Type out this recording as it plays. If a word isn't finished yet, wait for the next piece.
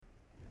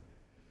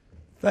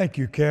Thank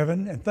you,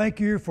 Kevin, and thank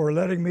you for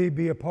letting me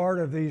be a part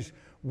of these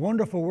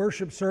wonderful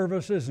worship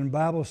services and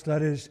Bible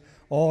studies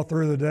all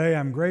through the day.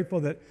 I'm grateful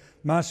that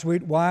my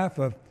sweet wife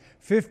of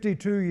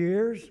 52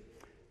 years,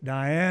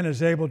 Diane,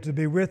 is able to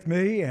be with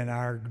me, and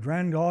our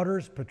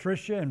granddaughters,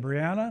 Patricia and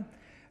Brianna.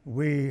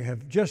 We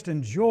have just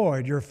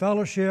enjoyed your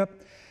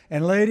fellowship.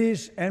 And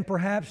ladies, and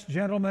perhaps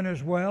gentlemen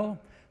as well,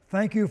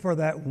 thank you for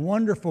that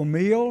wonderful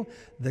meal.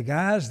 The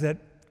guys that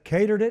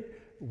catered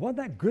it, wasn't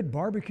that good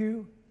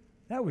barbecue?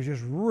 That was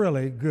just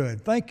really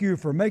good. Thank you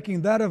for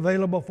making that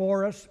available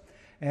for us.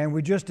 And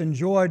we just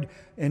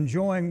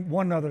enjoying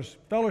one another's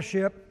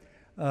fellowship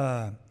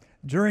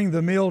during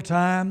the meal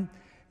time.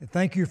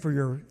 Thank you for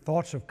your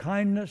thoughts of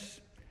kindness,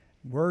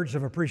 words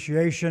of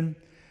appreciation.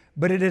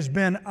 But it has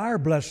been our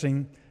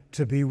blessing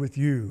to be with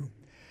you.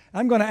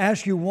 I'm going to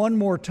ask you one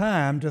more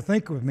time to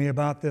think with me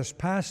about this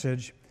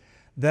passage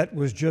that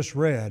was just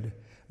read,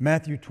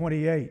 Matthew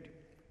 28,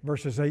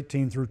 verses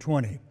 18 through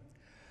 20.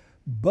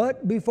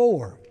 But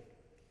before,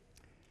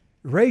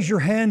 raise your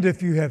hand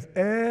if you have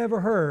ever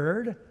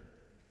heard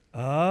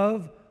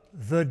of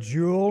the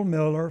Jule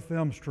Miller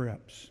film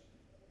strips.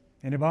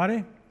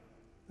 Anybody?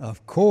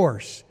 Of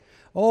course.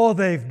 Oh,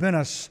 they've been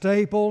a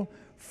staple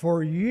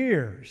for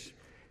years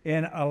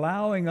in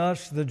allowing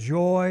us the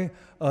joy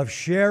of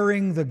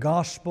sharing the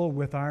gospel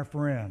with our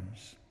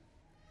friends.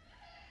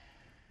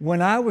 When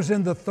I was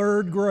in the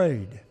 3rd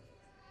grade,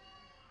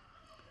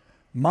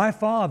 my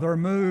father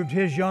moved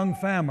his young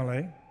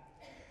family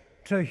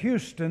to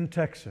Houston,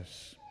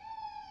 Texas.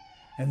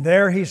 And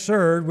there he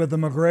served with the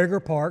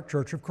McGregor Park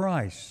Church of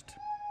Christ.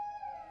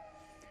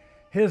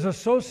 His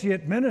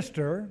associate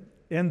minister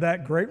in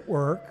that great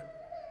work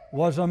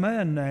was a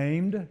man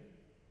named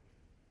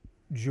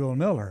Jule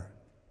Miller.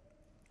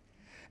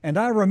 And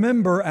I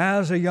remember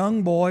as a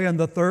young boy in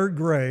the 3rd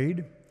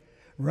grade,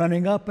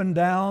 running up and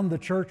down the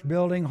church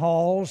building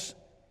halls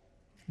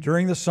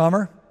during the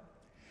summer,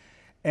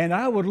 and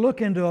I would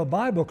look into a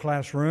Bible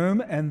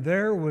classroom, and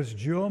there was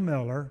Jule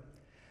Miller,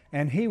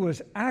 and he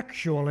was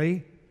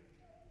actually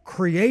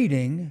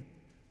creating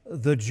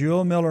the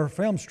Jule Miller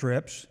film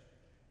strips,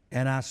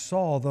 and I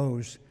saw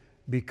those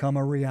become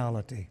a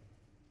reality.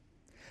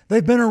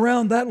 They've been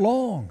around that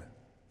long,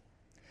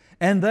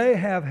 and they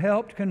have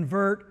helped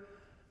convert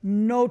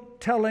no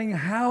telling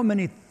how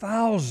many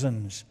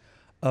thousands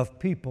of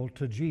people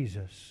to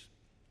Jesus.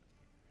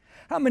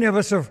 How many of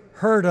us have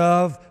heard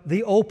of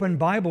the Open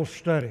Bible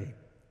Study?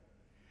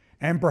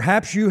 And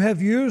perhaps you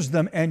have used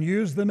them and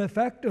used them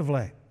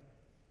effectively.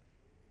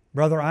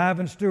 Brother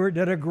Ivan Stewart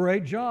did a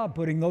great job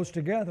putting those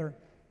together.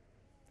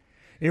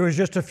 It was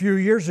just a few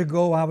years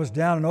ago I was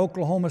down in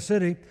Oklahoma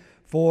City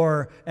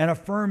for an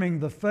Affirming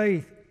the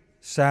Faith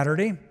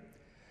Saturday.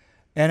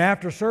 And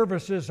after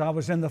services, I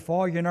was in the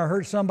foyer and I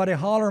heard somebody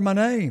holler my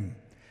name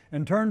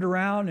and turned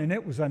around, and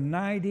it was a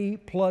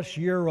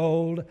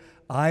 90-plus-year-old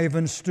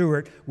Ivan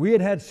Stewart. We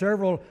had had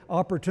several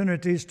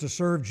opportunities to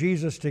serve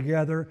Jesus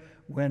together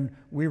when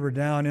we were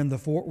down in the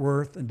Fort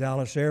Worth and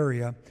Dallas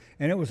area,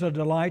 and it was a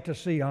delight to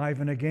see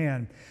Ivan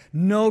again.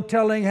 No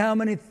telling how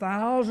many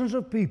thousands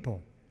of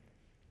people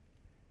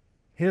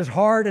his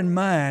heart and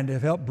mind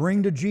have helped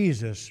bring to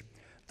Jesus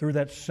through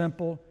that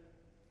simple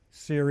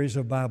series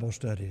of Bible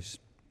studies.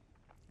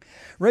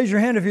 Raise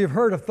your hand if you've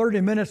heard of 30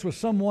 Minutes with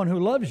Someone Who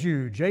Loves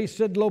You, J.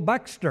 Sidlow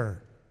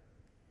Baxter.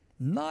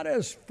 Not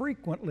as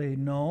frequently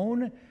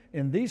known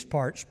in these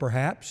parts,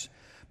 perhaps,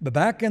 but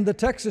back in the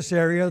Texas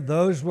area,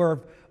 those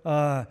were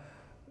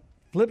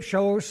flip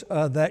shows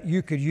that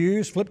you could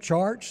use, flip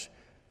charts,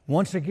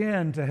 once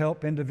again to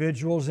help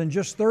individuals in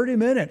just 30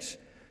 minutes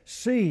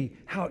see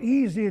how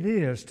easy it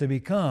is to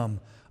become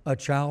a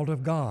child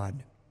of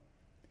God.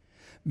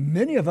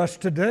 Many of us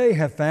today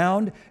have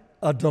found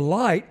a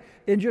delight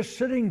in just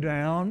sitting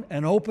down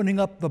and opening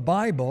up the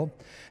Bible,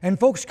 and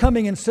folks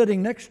coming and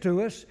sitting next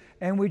to us,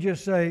 and we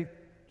just say,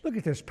 look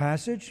at this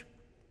passage.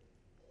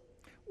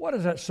 What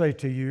does that say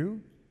to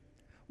you?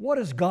 What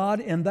is God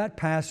in that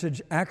passage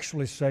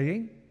actually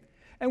saying?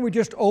 And we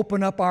just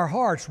open up our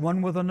hearts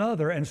one with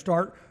another and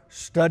start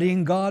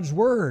studying God's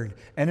Word,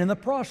 and in the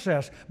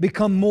process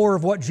become more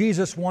of what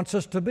Jesus wants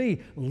us to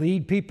be,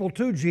 lead people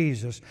to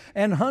Jesus.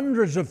 And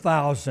hundreds of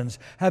thousands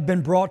have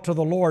been brought to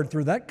the Lord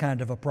through that kind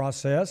of a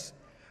process.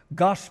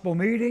 Gospel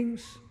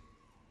meetings,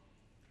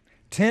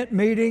 tent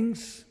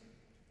meetings,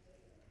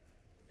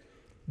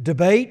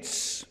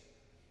 debates,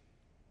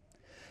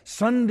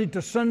 Sunday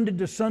to Sunday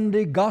to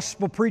Sunday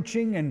gospel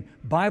preaching and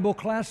Bible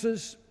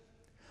classes,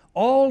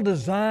 all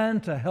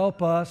designed to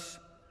help us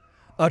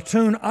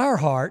attune our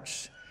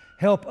hearts,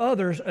 help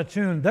others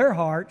attune their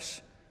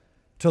hearts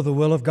to the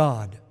will of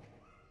God.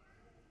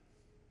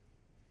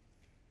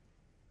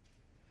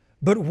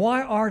 But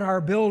why aren't our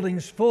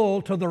buildings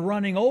full to the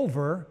running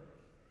over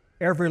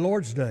every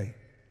Lord's Day?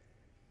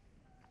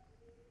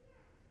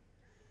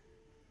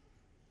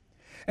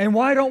 And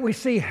why don't we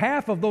see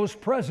half of those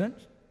present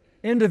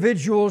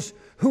individuals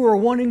who are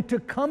wanting to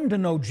come to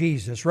know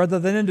Jesus rather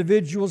than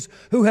individuals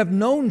who have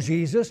known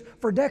Jesus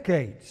for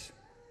decades?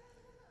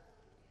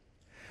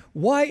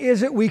 Why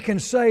is it we can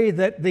say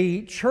that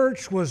the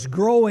church was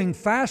growing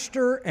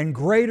faster and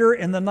greater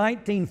in the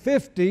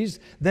 1950s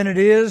than it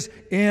is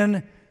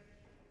in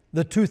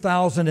the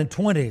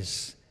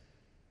 2020s?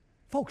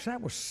 Folks,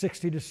 that was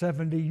 60 to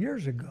 70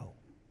 years ago.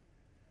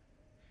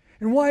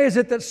 And why is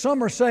it that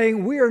some are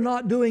saying we are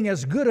not doing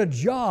as good a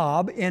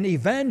job in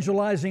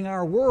evangelizing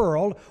our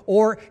world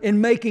or in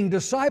making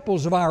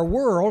disciples of our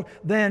world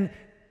than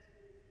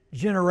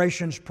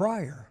generations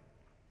prior?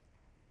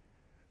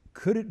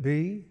 Could it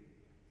be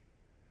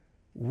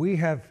we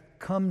have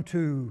come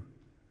to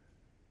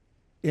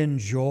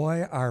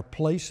enjoy our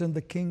place in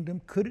the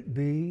kingdom? Could it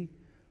be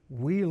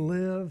we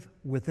live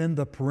within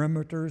the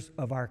perimeters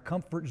of our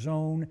comfort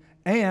zone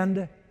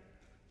and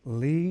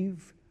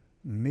leave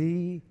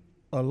me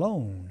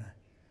alone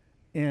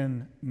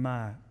in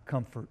my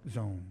comfort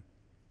zone?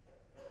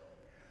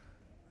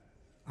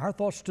 Our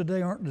thoughts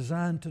today aren't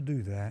designed to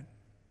do that.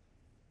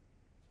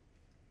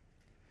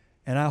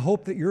 And I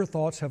hope that your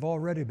thoughts have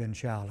already been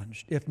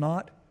challenged. If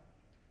not,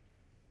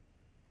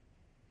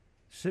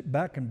 sit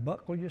back and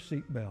buckle your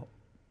seatbelt.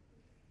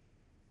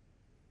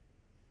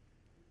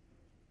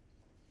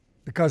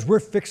 Because we're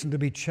fixing to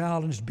be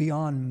challenged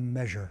beyond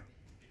measure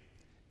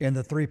in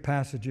the three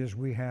passages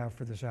we have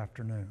for this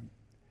afternoon.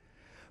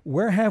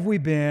 Where have we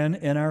been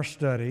in our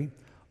study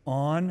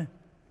on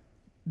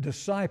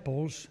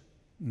disciples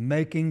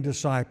making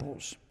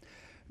disciples?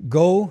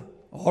 Go,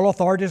 all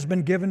authority has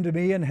been given to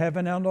me in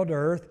heaven and on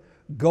earth.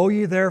 Go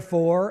ye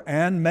therefore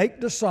and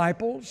make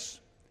disciples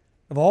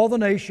of all the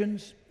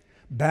nations,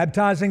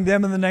 baptizing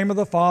them in the name of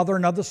the Father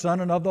and of the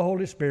Son and of the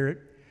Holy Spirit,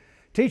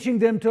 teaching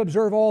them to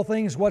observe all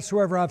things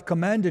whatsoever I've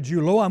commanded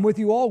you. Lo, I'm with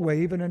you always,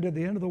 even unto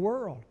the end of the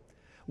world.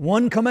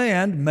 One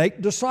command,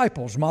 make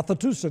disciples,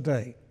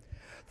 mathatusate.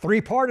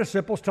 Three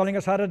participles telling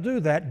us how to do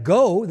that.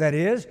 Go, that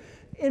is,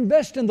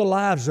 invest in the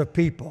lives of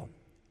people.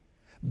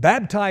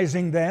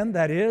 Baptizing them,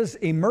 that is,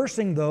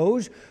 immersing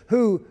those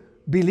who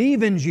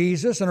believe in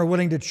Jesus and are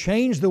willing to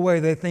change the way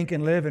they think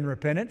and live in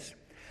repentance.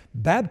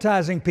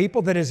 Baptizing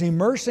people, that is,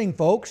 immersing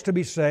folks to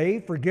be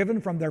saved, forgiven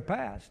from their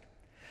past.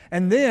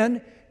 And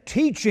then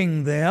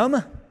teaching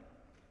them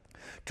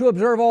to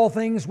observe all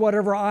things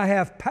whatever I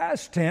have,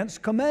 past tense,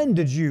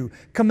 commanded you.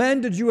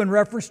 Commanded you in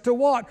reference to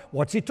what?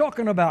 What's he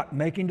talking about?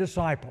 Making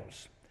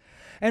disciples.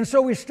 And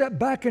so we step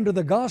back into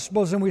the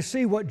Gospels and we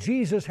see what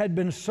Jesus had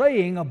been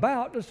saying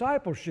about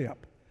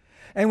discipleship.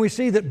 And we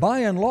see that by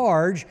and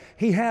large,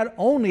 he had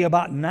only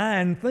about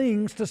 9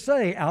 things to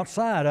say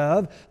outside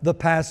of the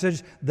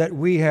passage that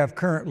we have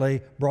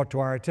currently brought to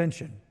our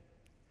attention.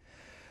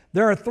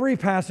 There are 3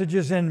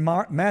 passages in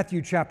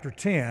Matthew chapter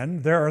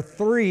 10, there are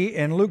 3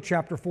 in Luke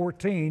chapter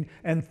 14,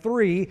 and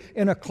 3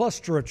 in a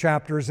cluster of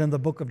chapters in the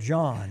book of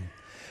John.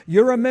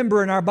 You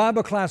remember in our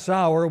Bible class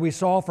hour we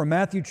saw from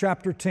Matthew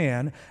chapter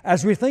 10,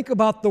 as we think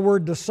about the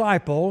word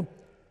disciple,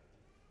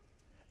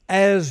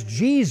 as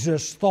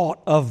Jesus thought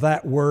of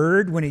that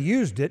word when he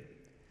used it,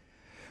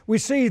 we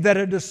see that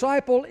a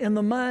disciple in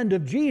the mind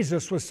of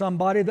Jesus was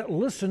somebody that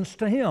listens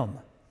to him.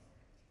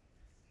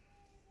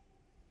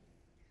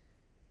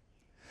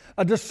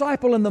 A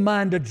disciple in the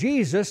mind of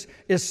Jesus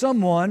is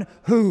someone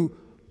who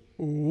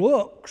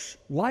looks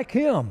like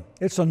him.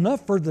 It's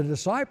enough for the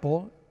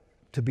disciple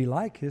to be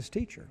like his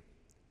teacher.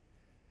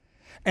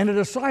 And a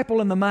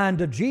disciple in the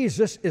mind of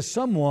Jesus is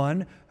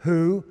someone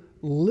who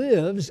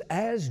lives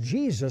as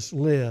Jesus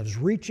lives,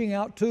 reaching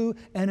out to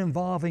and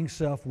involving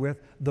himself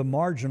with the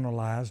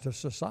marginalized of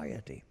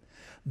society.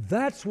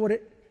 That's what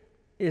it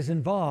is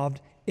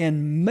involved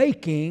in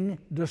making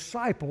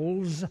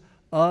disciples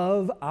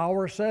of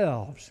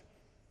ourselves.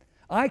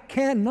 I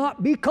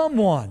cannot become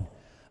one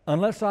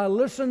unless I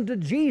listen to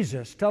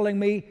Jesus telling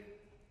me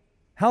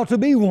how to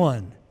be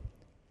one.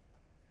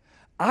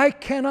 I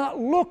cannot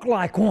look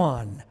like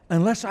one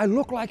unless I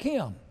look like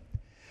him.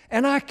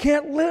 And I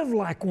can't live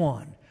like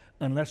one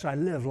unless I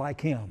live like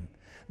him.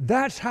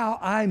 That's how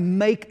I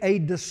make a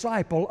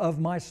disciple of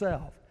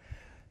myself.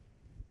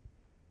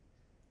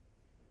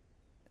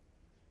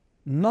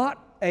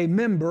 Not a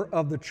member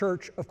of the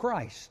Church of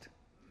Christ.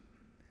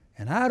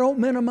 And I don't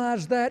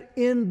minimize that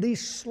in the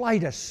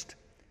slightest.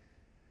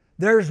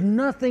 There's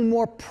nothing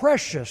more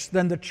precious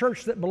than the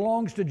church that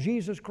belongs to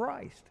Jesus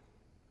Christ.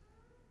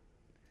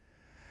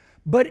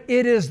 But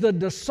it is the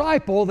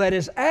disciple that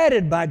is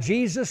added by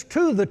Jesus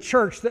to the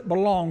church that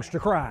belongs to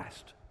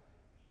Christ.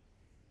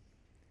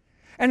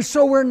 And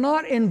so we're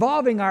not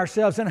involving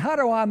ourselves in how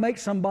do I make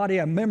somebody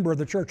a member of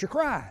the Church of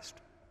Christ?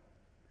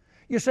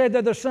 You say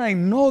they're the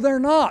same. No, they're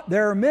not.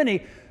 There are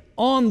many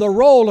on the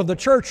roll of the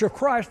Church of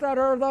Christ that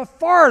are the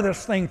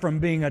farthest thing from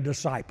being a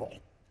disciple.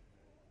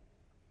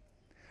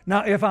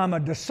 Now, if I'm a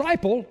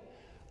disciple,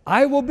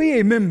 I will be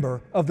a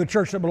member of the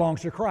church that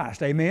belongs to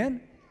Christ.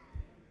 Amen?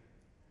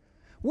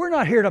 We're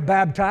not here to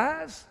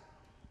baptize.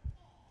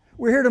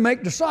 We're here to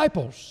make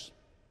disciples.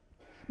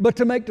 But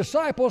to make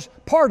disciples,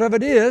 part of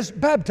it is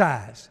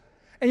baptize.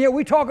 And yet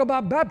we talk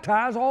about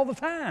baptize all the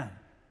time.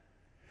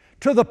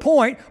 To the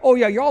point, oh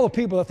yeah, you're all the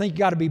people that think you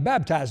got to be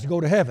baptized to go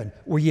to heaven.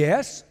 Well,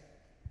 yes.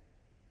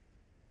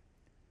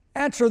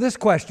 Answer this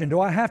question: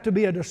 do I have to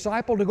be a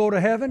disciple to go to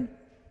heaven?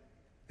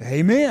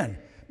 Amen.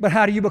 But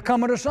how do you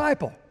become a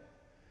disciple?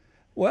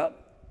 Well,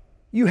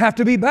 you have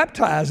to be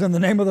baptized in the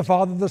name of the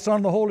Father, the Son,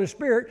 and the Holy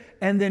Spirit,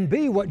 and then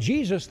be what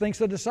Jesus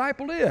thinks a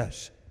disciple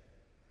is.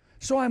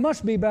 So I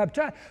must be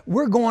baptized.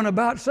 We're going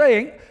about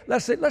saying,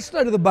 let's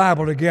study the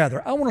Bible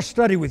together. I want to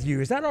study with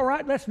you. Is that all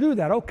right? Let's do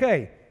that.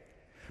 Okay.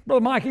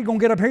 Brother Mike, he's going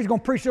to get up here. He's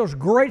going to preach those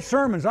great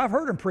sermons. I've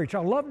heard him preach. I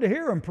love to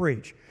hear him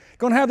preach.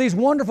 Going to have these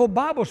wonderful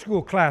Bible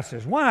school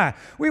classes. Why?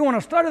 We want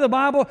to study the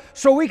Bible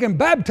so we can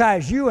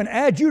baptize you and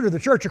add you to the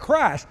Church of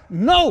Christ.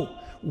 No!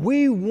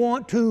 We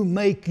want to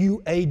make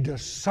you a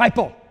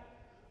disciple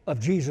of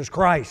Jesus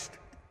Christ.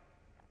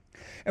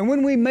 And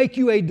when we make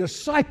you a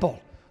disciple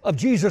of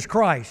Jesus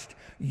Christ,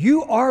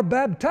 you are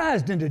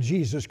baptized into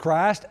Jesus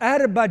Christ,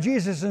 added by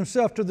Jesus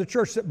Himself to the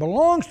church that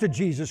belongs to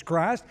Jesus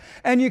Christ,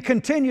 and you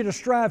continue to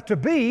strive to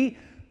be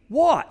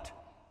what?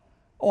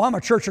 Oh, I'm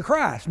a Church of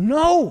Christ.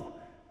 No!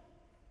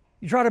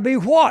 You try to be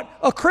what?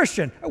 A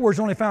Christian. That word's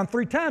only found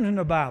 3 times in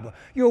the Bible.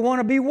 You'll want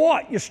to be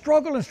what? You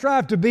struggle and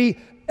strive to be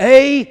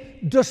a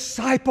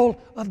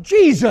disciple of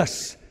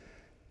Jesus.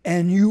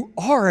 And you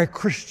are a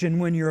Christian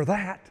when you're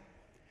that.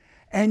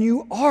 And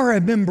you are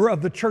a member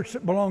of the church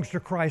that belongs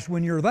to Christ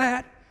when you're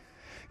that.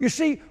 You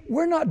see,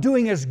 we're not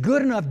doing as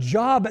good enough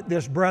job at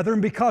this,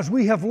 brethren, because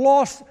we have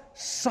lost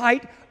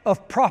sight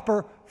of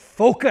proper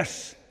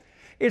focus.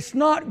 It's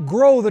not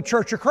grow the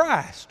Church of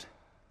Christ.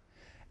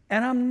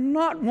 And I'm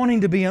not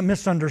wanting to be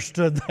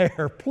misunderstood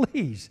there,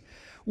 please.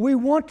 We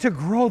want to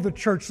grow the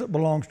church that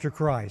belongs to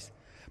Christ,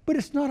 but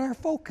it's not our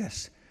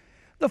focus.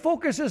 The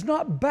focus is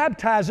not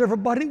baptize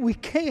everybody we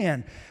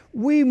can.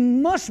 We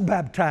must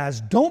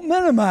baptize. Don't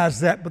minimize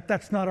that, but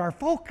that's not our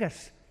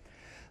focus.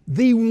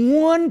 The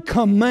one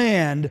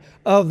command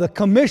of the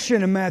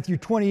commission in Matthew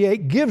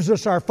 28 gives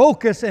us our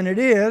focus, and it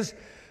is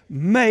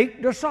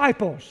make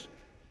disciples.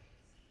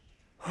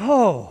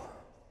 Oh,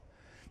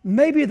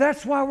 maybe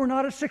that's why we're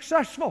not as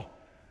successful.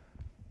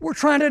 We're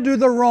trying to do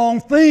the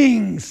wrong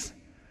things.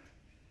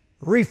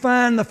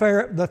 Refine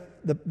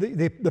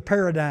the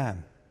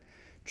paradigm.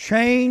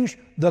 Change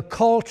the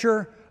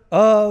culture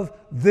of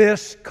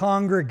this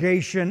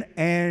congregation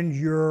and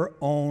your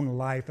own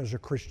life as a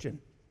Christian.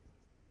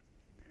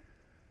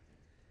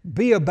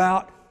 Be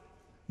about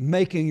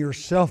making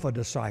yourself a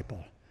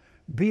disciple.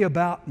 Be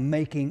about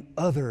making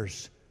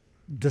others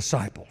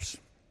disciples.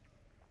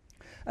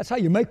 That's how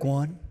you make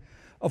one.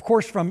 Of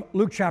course, from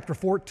Luke chapter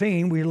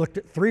 14, we looked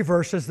at 3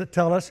 verses that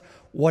tell us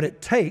what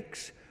it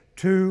takes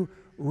to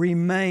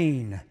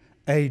remain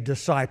a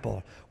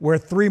disciple, where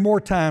 3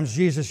 more times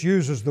Jesus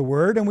uses the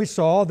word, and we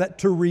saw that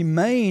to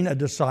remain a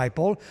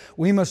disciple,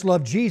 we must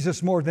love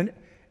Jesus more than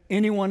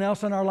anyone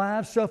else in our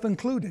lives,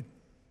 self-included.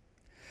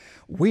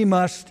 We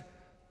must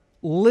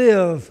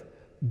live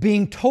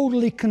being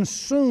totally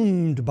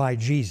consumed by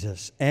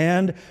Jesus,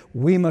 and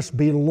we must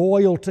be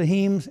loyal to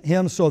Him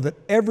so that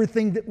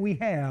everything that we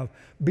have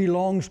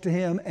belongs to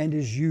Him and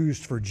is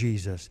used for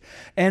Jesus.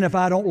 And if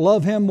I don't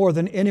love Him more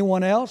than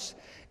anyone else,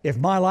 if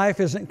my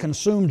life isn't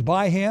consumed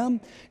by Him,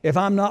 if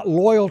I'm not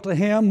loyal to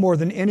Him more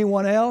than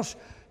anyone else,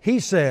 He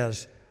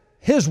says,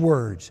 His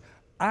words,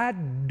 I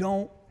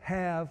don't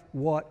have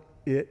what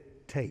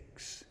it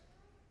takes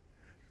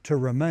to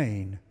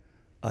remain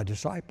a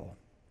disciple.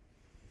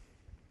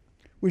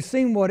 We've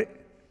seen what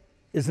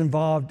is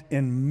involved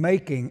in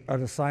making a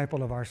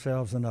disciple of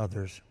ourselves and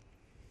others.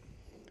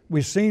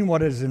 We've seen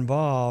what is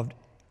involved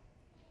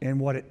in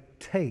what it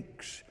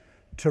takes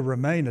to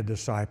remain a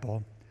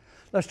disciple.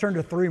 Let's turn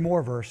to 3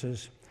 more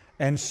verses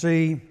and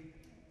see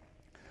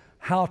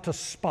how to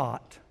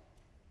spot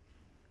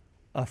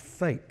a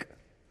fake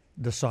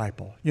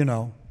disciple. You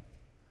know,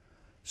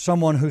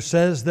 someone who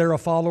says they're a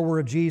follower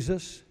of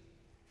Jesus,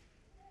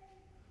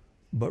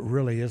 but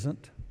really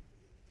isn't.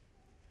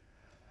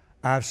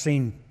 I've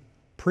seen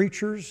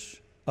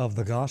preachers of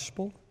the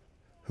gospel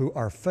who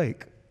are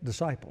fake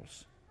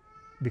disciples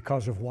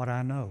because of what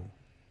I know.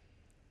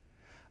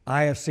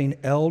 I have seen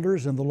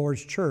elders in the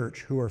Lord's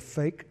church who are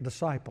fake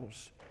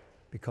disciples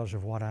because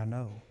of what I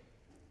know.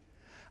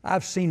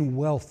 I've seen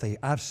wealthy,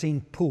 I've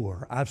seen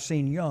poor, I've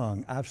seen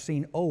young, I've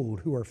seen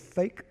old who are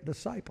fake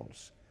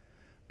disciples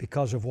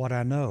because of what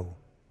I know.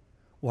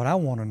 What I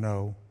want to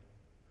know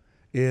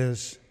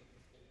is,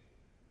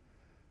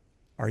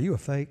 are you a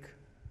fake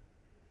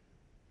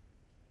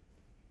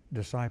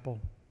disciple?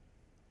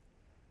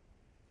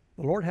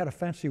 The Lord had a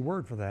fancy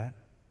word for that.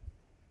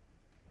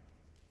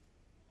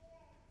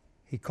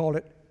 He called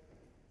it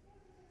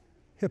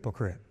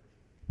hypocrite.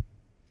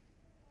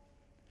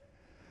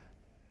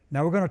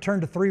 Now we're going to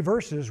turn to 3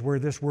 verses where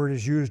this word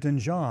is used in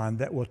John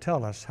that will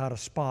tell us how to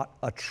spot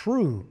a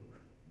true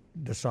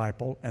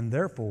disciple and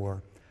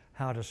therefore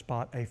how to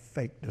spot a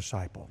fake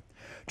disciple.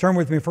 Turn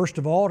with me first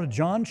of all to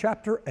John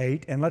chapter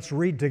 8 and let's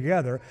read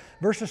together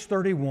verses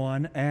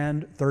 31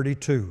 and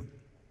 32.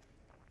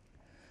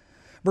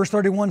 Verse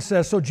 31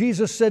 says, So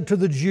Jesus said to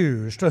the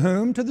Jews, to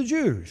whom? To the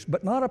Jews,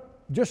 but not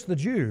just the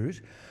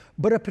Jews,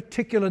 but a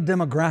particular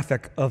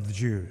demographic of the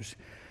Jews.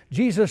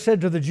 Jesus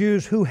said to the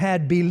Jews who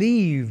had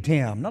believed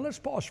Him. Now let's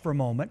pause for a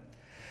moment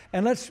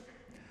and let's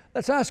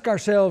ask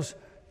ourselves,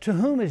 to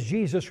whom is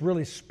Jesus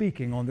really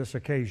speaking on this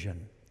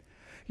occasion?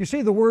 You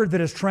see, the word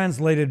that is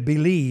translated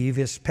believe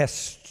is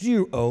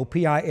pisteuo,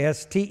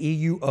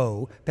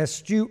 P-I-S-T-E-U-O,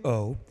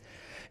 pisteuo.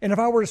 And if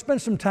I were to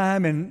spend some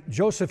time in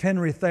Joseph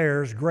Henry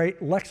Thayer's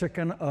great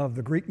lexicon of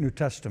the Greek New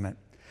Testament,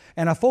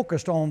 and I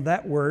focused on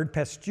that word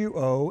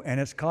pisteuo and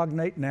its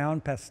cognate noun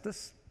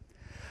pistis,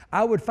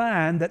 I would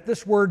find that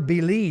this word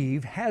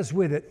believe has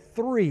with it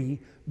three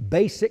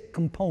basic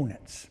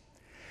components.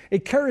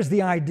 It carries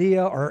the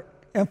idea or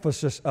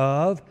emphasis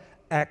of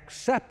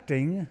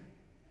accepting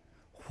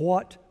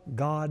what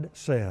God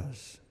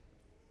says.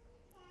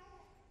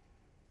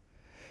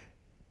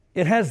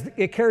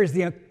 It carries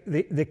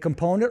the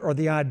component or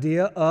the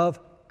idea of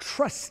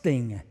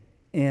trusting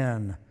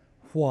in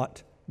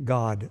what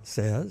God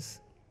says.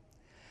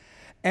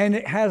 And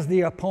it has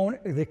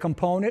the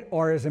component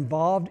or is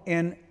involved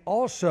in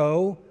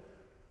also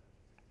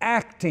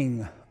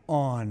acting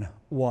on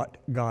what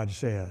God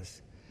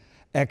says.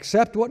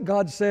 Accept what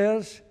God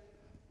says,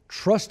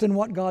 trust in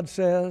what God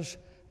says,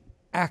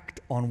 act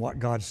on what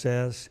God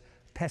says,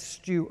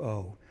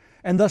 pisteuo.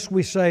 And thus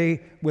we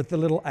say with the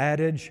little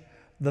adage,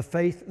 the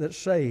faith that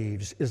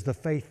saves is the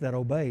faith that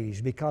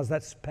obeys, because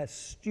that's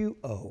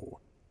pisteuo.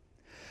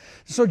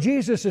 So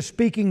Jesus is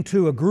speaking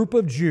to a group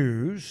of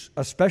Jews,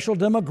 a special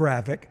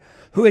demographic,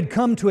 who had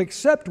come to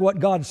accept what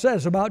God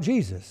says about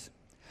Jesus,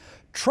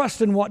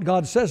 trust in what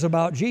God says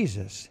about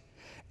Jesus,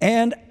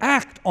 and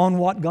act on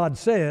what God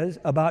says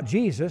about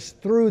Jesus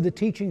through the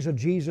teachings of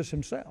Jesus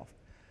Himself.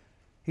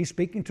 He's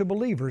speaking to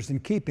believers in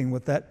keeping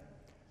with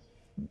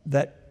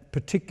that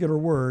particular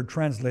word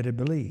translated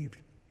believed.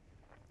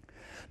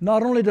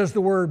 Not only does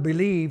the word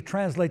believe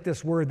translate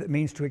this word that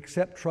means to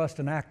accept, trust,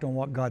 and act on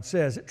what God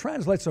says, it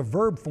translates a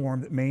verb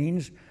form that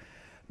means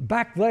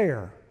back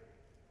there,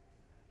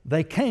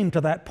 they came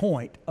to that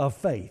point of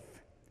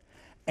faith.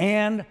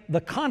 And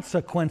the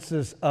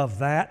consequences of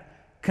that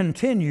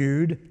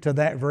continued to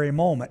that very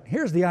moment.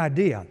 Here's the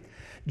idea.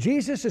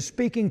 Jesus is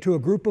speaking to a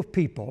group of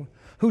people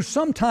who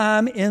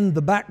sometime in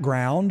the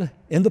background,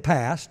 in the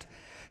past,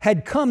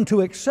 had come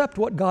to accept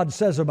what God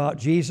says about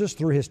Jesus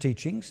through His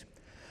teachings,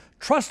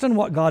 trust in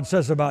what God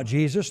says about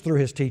Jesus through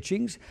His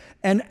teachings,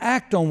 and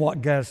act on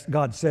what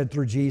God said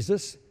through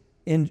Jesus,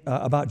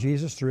 about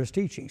Jesus through His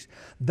teachings.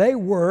 They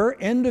were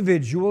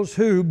individuals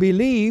who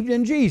believed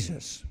in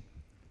Jesus,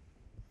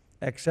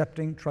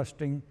 accepting,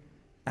 trusting,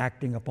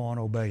 acting upon,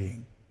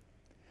 obeying.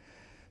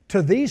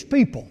 To these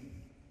people,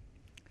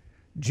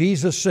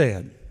 Jesus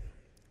said,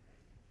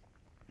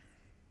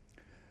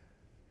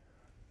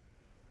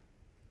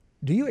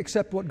 do you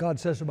accept what God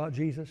says about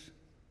Jesus?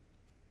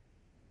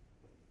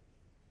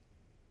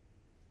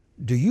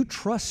 Do you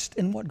trust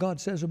in what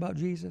God says about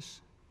Jesus?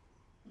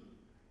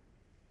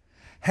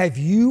 Have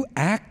you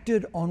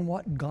acted on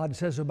what God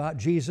says about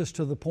Jesus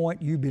to the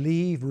point you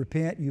believe,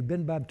 repent, you've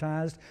been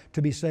baptized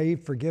to be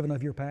saved, forgiven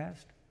of your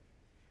past?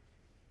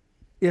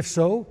 If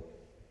so,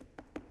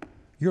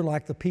 you're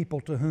like the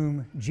people to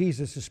whom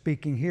Jesus is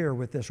speaking here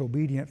with this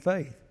obedient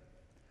faith.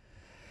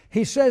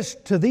 He says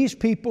to these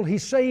people,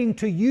 He's saying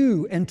to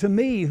you and to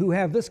me who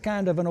have this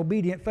kind of an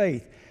obedient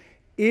faith,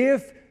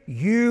 if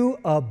you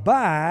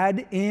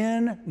abide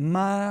in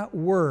my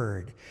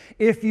word,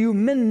 if you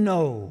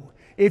minnow,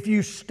 if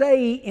you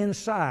stay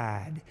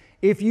inside,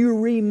 if you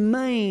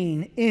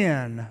remain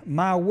in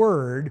my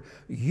word,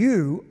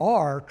 you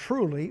are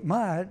truly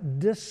my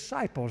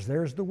disciples.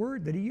 There's the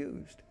word that He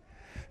used.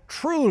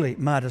 Truly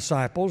my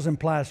disciples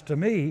implies to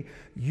me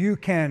you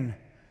can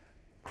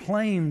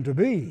claim to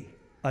be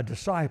a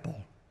disciple,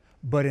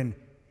 but in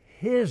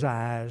His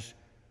eyes,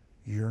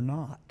 you're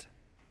not.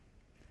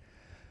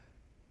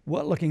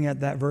 Well, looking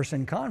at that verse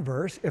in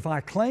converse, if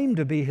I claim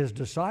to be His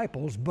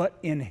disciples, but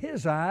in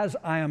His eyes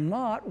I am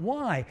not,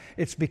 why?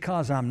 It's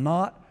because I'm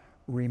not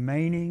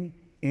remaining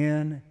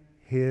in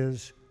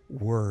His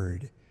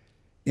word,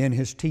 in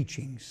His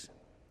teachings.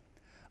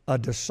 A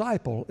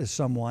disciple is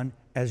someone,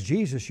 as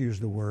Jesus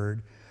used the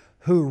word,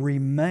 who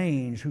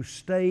remains, who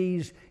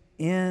stays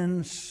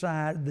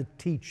inside the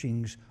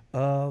teachings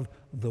of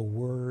the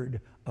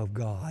Word of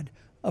God.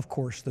 Of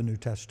course, the New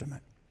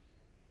Testament.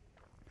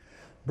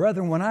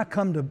 Brethren, when I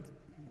come to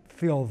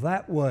feel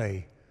that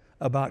way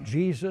about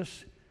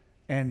Jesus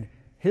and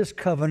His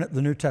covenant,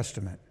 the New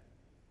Testament,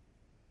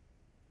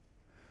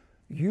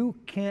 you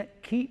can't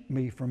keep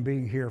me from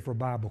being here for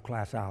Bible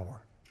class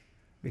hour,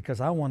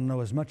 because I want to know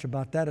as much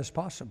about that as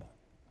possible.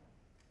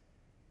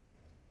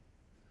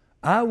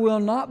 I will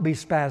not be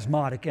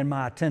spasmodic in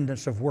my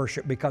attendance of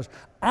worship, because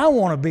I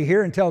want to be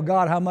here and tell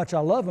God how much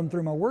I love Him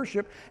through my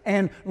worship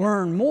and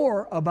learn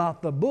more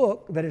about the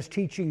book that is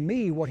teaching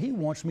me what He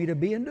wants me to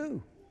be and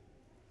do.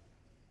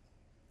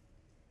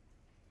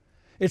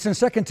 It's in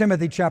 2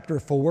 Timothy chapter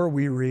 4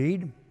 we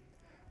read,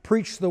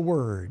 preach the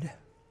word.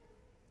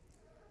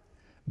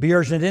 Be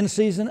urgent in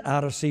season,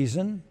 out of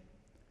season.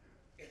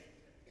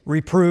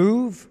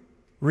 Reprove,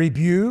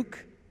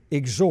 rebuke,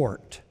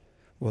 exhort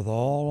with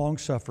all long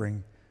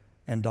suffering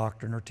and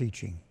doctrine or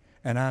teaching.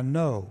 And I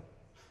know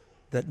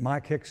that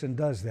Mike Hickson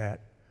does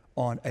that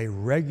on a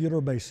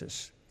regular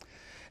basis.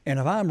 And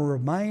if I'm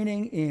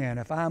remaining in,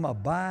 if I'm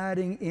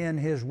abiding in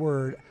His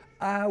Word,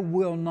 I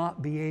will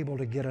not be able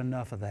to get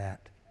enough of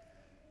that.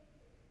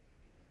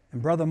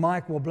 And Brother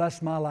Mike will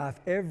bless my life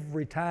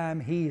every time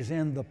he's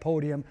in the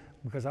podium,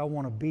 because I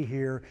want to be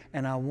here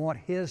and I want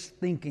his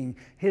thinking,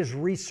 his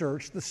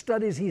research, the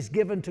studies he's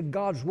given to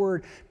God's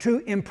Word to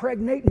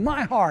impregnate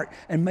my heart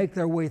and make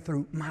their way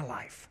through my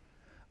life.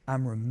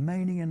 I'm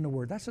remaining in the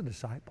Word. That's a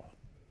disciple.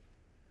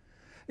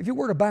 If you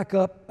were to back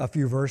up a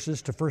few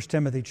verses to 1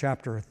 Timothy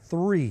chapter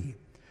 3,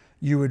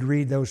 you would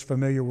read those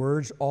familiar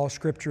words, all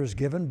Scripture is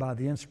given by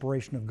the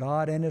inspiration of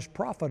God and is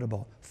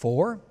profitable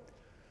for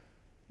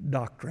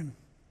doctrine,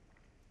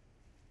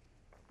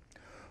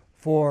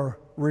 for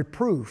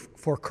reproof,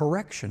 for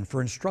correction,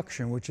 for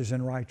instruction which is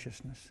in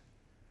righteousness,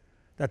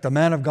 that the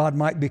man of God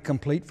might be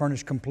complete,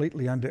 furnished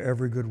completely unto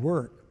every good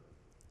work.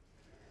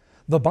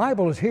 The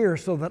Bible is here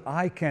so that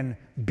I can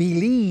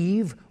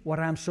believe what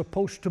I'm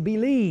supposed to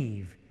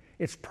believe.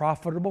 It's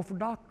profitable for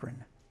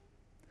doctrine.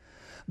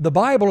 The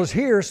Bible is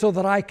here so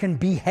that I can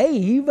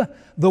behave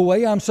the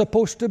way I'm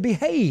supposed to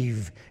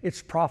behave.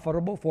 It's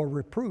profitable for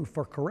reproof,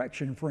 for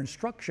correction, for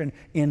instruction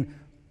in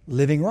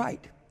living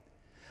right.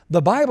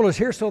 The Bible is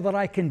here so that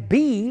I can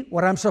be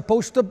what I'm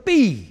supposed to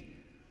be,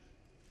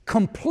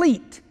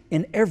 complete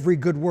in every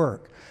good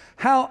work.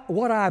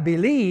 What I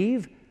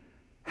believe,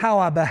 how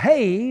I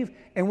behave,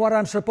 and what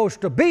I'm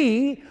supposed to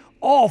be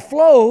all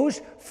flows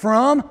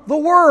from the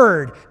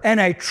Word. And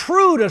a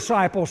true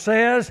disciple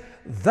says,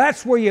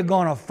 that's where you're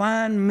going to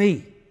find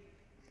me,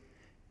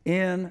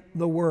 in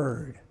the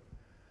Word.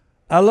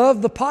 I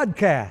love the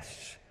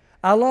podcasts.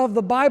 I love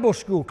the Bible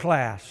school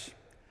class.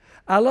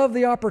 I love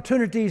the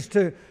opportunities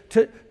to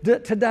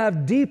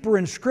dive deeper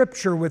in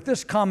Scripture with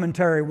this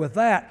commentary, with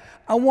that.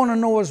 I want to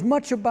know as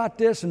much about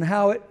this and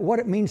what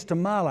it means to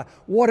my life,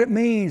 what it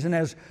means, and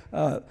as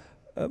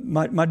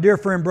my dear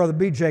friend Brother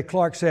B.J.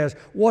 Clark says,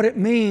 what it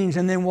means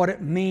and then what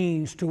it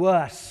means to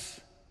us.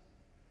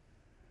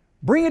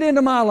 Bring it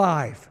into my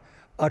life.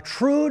 A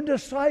true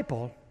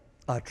disciple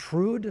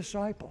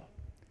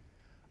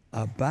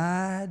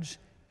abides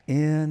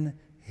in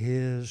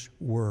His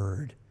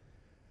Word.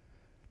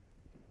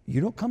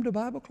 You don't come to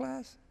Bible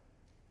class?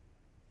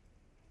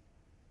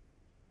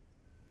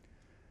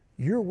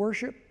 Your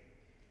worship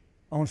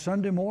on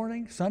Sunday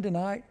morning, Sunday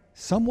night,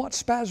 somewhat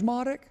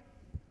spasmodic?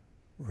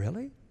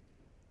 Really?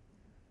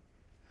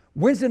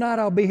 Wednesday night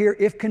I'll be here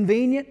if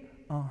convenient?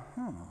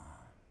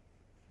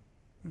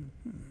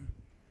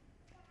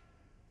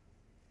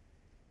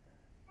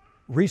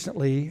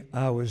 Recently,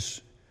 I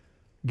was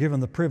given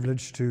the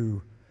privilege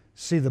to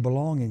see the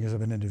belongings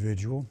of an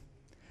individual,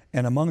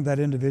 and among that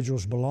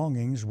individual's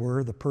belongings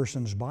were the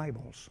person's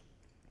Bibles.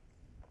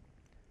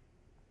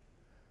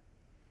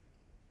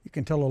 You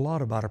can tell a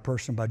lot about a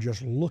person by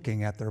just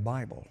looking at their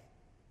Bible.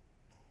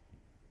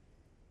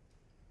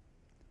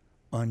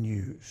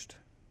 Unused.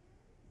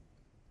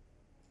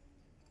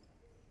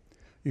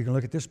 You can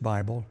look at this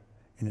Bible,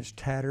 and it's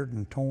tattered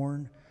and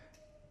torn,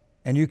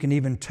 and you can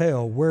even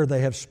tell where they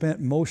have spent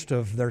most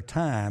of their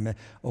time.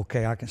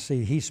 Okay, I can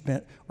see he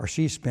spent or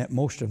she spent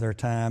most of their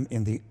time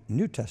in the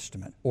New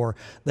Testament, or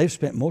they've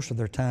spent most of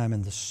their time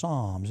in the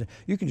Psalms.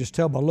 You can just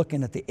tell by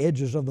looking at the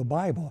edges of the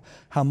Bible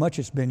how much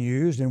it's been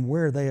used and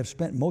where they have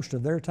spent most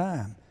of their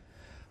time.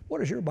 What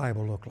does your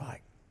Bible look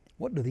like?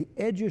 What do the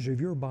edges of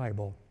your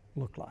Bible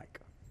look like?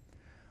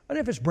 And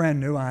if it's brand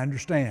new, I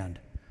understand.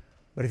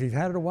 But if you've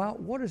had it a while,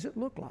 what does it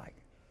look like?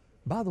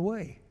 By the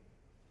way,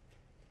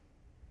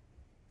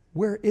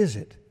 where is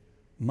it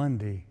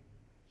Monday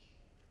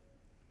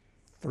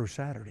through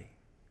Saturday?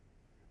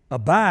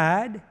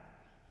 Abide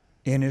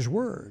in His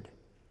Word.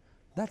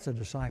 That's a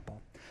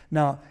disciple.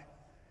 Now,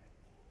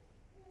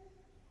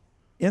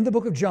 in the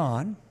book of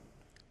John,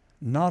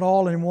 not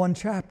all in one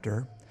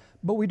chapter,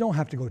 but we don't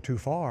have to go too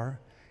far.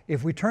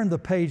 If we turn the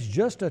page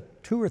just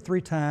 2 or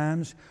 3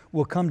 times,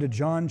 we'll come to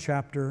John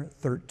chapter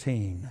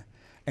 13.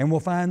 And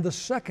we'll find the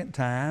second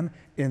time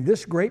in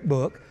this great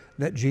book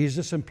that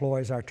Jesus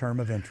employs our term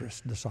of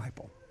interest,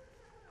 disciple.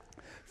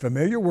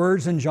 Familiar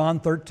words in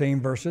John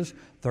 13, verses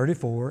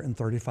 34 and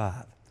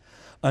 35.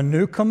 A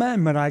new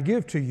commandment I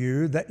give to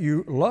you, that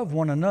you love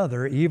one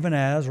another, even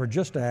as, or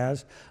just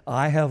as,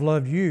 I have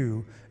loved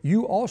you.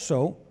 You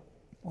also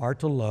are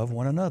to love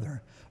one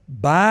another.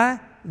 By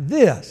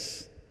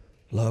this,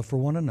 love for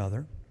one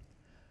another,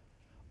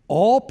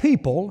 all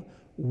people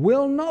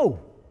will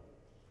know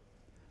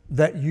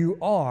that you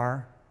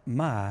are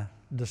my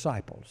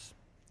disciples,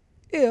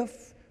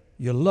 if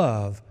you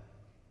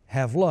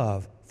have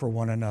love for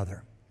one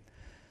another.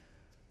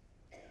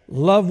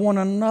 Love one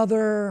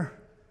another,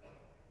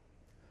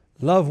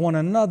 love one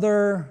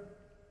another,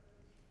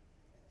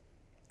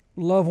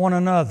 love one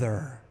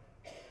another,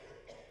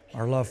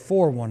 or love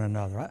for one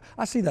another.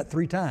 I see that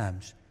 3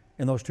 times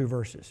in those 2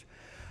 verses.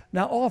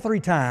 Now, all 3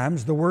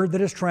 times, the word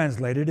that is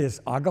translated is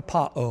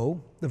agapao,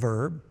 the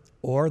verb,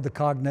 or the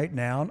cognate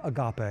noun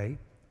agape.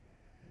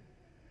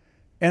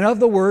 And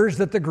of the words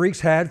that the Greeks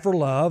had for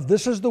love,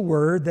 this is the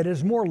word that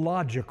is more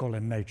logical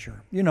in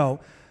nature. You know,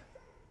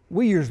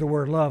 we use the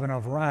word love in a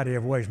variety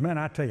of ways. Man,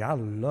 I tell you, I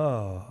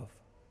love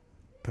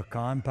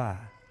pecan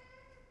pie.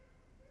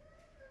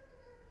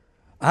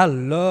 I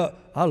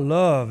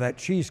love that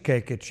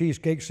cheesecake at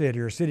Cheesecake City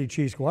or City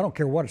Cheesecake. Well, I don't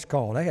care what it's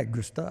called. They had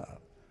good stuff.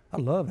 I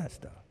love that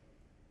stuff.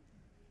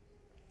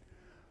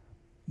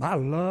 I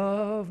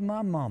love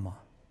my mama.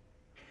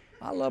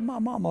 I love my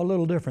mama a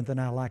little different than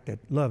I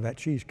love that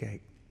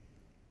cheesecake.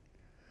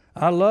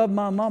 I love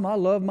my mama. I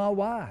love my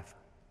wife.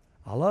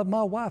 I love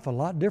my wife a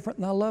lot different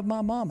than I love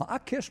my mama. I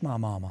kiss my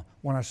mama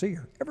when I see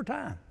her, every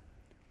time.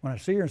 When I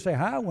see her and say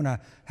hi, when I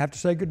have to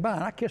say goodbye.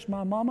 And I kiss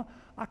my mama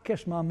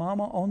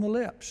on the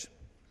lips.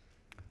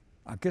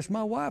 I kiss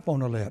my wife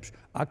on the lips.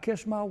 I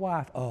kiss my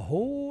wife a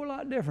whole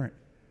lot different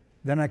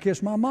than I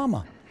kiss my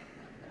mama.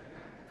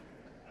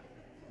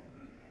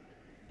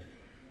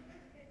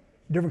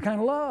 Different kind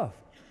of love.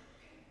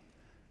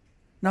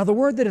 Now, the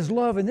word that is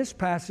love in this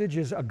passage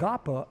is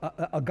agape or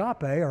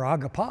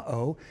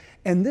agapao,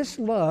 and this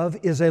love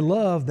is a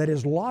love that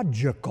is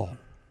logical.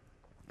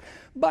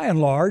 By and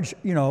large,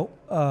 you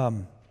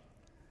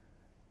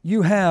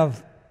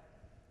have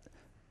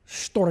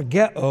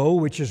storgeo,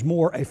 which is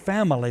more a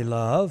family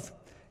love.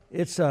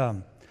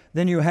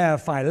 Then you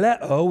have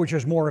phileo, which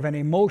is more of an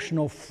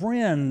emotional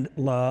friend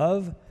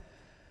love.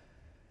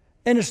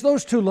 And it's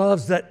those two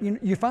loves that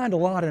you find a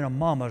lot in a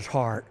mama's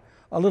heart.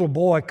 A little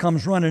boy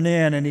comes running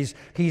in and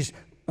he's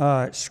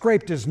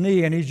scraped his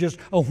knee and he's just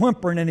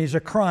whimpering and he's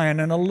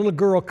crying, and a little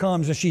girl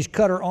comes and she's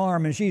cut her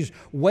arm and she's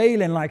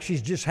wailing like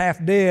she's just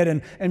half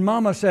dead, and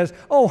mama says,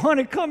 "Oh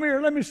honey, come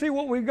here, let me see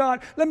what we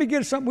got. Let me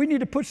get something. We need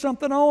to put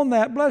something on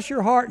that. Bless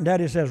your heart." And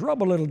daddy says,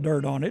 "Rub a little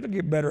dirt on it. It'll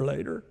get better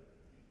later."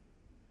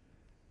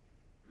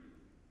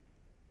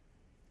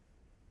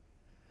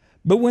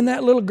 But when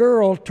that little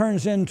girl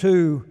turns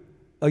into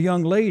a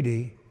young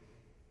lady,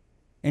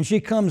 and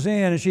she comes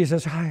in and she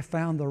says, "I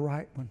found the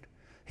right one.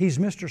 He's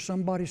Mr.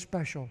 Somebody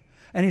Special.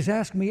 And he's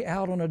asked me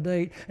out on a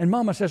date." And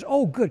mama says,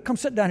 "Oh, good. Come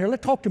sit down here.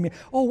 Let's talk to me.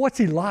 Oh, what's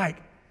he like?"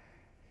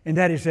 And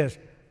daddy says,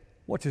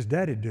 "What's his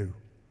daddy do?"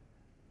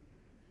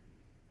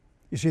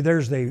 You see,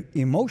 there's the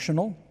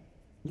emotional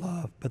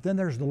love, but then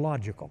there's the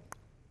logical.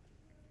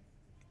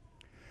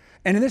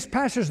 And in this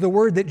passage, the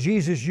word that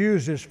Jesus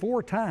uses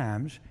 4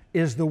 times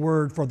is the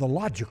word for the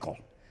logical.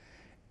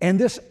 And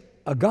this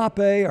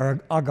agape or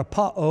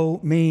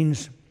agapao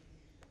means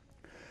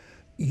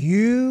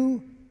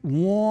you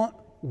want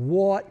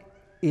what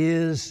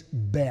is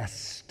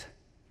best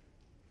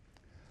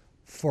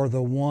for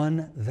the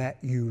one that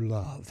you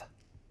love.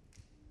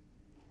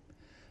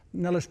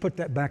 Now let's put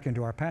that back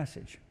into our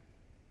passage.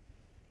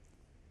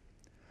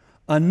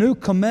 "A new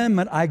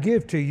commandment I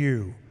give to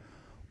you.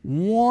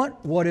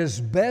 Want what is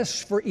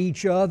best for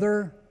each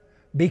other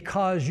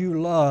because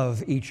you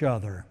love each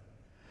other.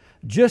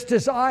 Just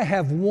as I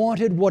have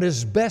wanted what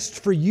is best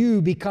for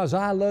you because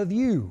I love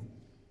you.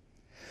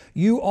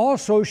 You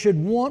also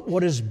should want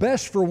what is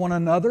best for one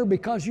another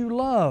because you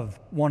love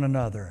one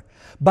another.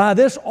 By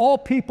this all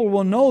people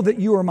will know that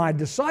you are my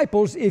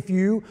disciples if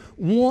you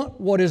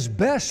want what is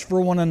best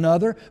for one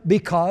another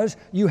because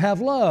you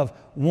have love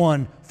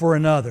one for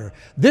another."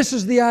 This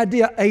is the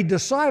idea. A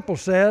disciple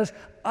says,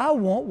 "I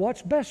want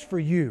what's best for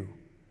you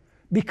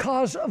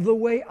because of the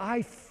way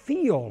I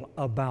feel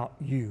about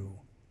you."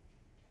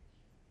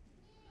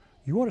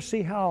 You want to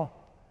see how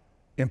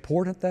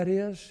important that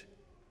is?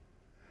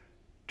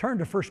 Turn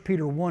to 1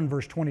 Peter 1,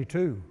 verse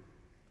 22.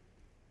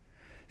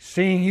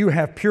 "Seeing you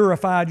have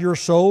purified your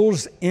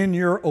souls in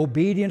your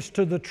obedience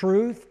to the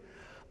truth,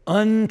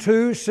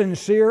 unto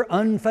sincere,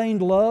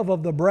 unfeigned love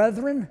of the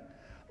brethren,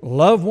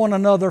 love one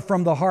another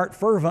from the heart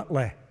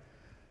fervently."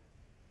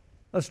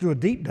 Let's do a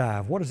deep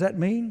dive. What does that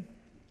mean?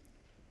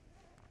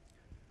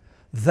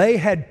 They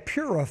had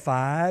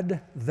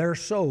purified their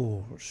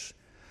souls.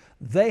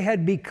 They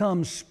had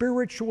become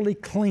spiritually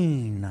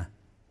clean.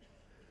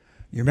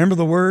 You remember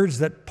the words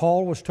that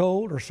Paul was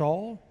told, or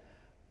Saul?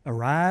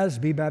 "Arise,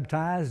 be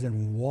baptized,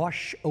 and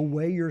wash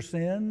away your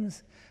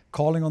sins,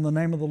 calling on the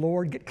name of the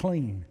Lord." Get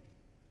clean.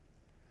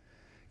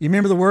 You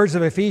remember the words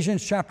of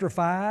Ephesians chapter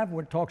 5,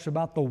 where it talks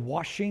about the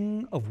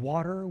washing of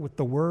water with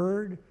the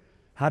Word,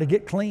 how to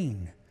get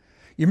clean.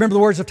 You remember the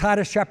words of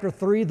Titus chapter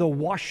 3, the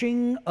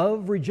washing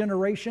of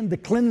regeneration, the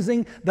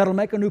cleansing that'll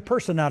make a new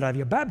person out of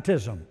you,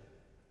 baptism.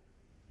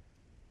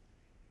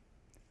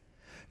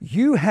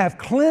 You have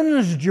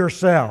cleansed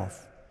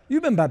yourself.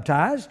 You've been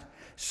baptized,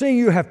 seeing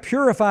you have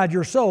purified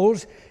your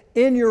souls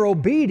in your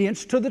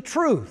obedience to the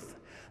truth.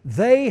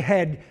 They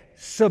had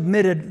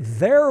submitted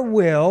their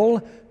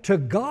will to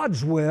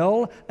God's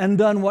will and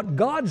done what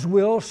God's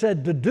will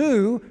said to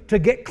do to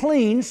get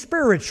clean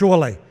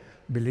spiritually.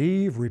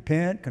 Believe,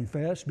 repent,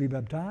 confess, be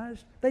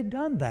baptized. They've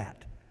done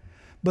that.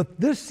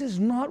 But this is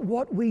not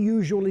what we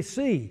usually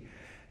see.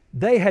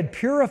 They had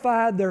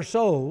purified their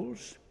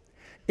souls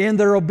in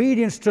their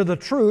obedience to the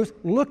truth.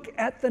 Look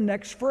at the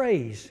next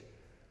phrase.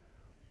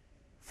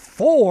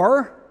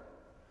 For,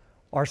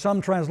 or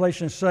some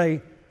translations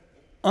say,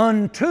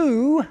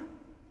 unto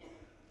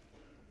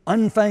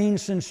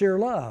unfeigned sincere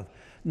love.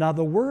 Now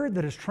the word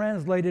that is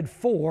translated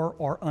for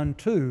or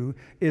unto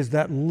is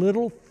that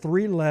little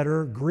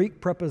 3-letter Greek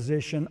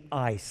preposition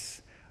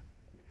eis,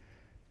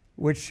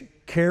 which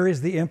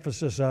carries the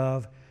emphasis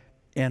of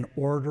in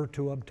order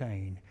to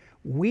obtain.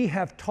 We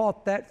have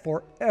taught that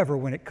forever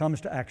when it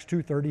comes to Acts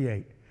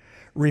 2:38.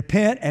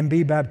 Repent and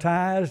be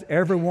baptized,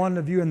 every one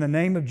of you, in the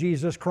name of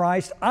Jesus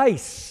Christ,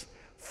 eis,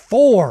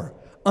 for,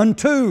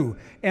 unto,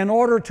 in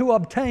order to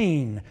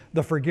obtain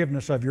the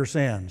forgiveness of your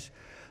sins.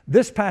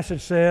 This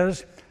passage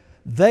says,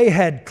 they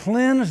had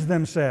cleansed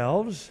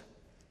themselves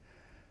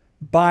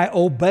by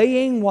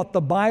obeying what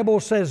the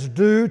Bible says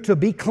do to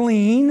be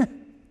clean,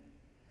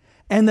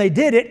 and they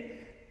did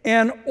it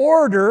in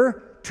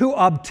order to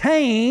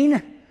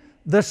obtain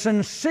the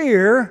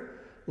sincere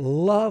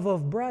love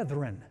of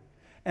brethren.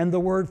 And the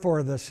word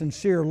for the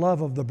sincere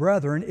love of the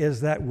brethren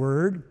is that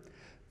word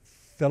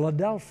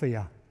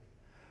Philadelphia.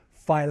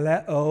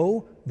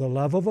 Phileo, the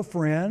love of a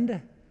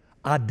friend.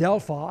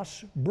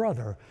 Adelphos,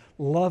 brother.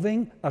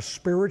 Loving a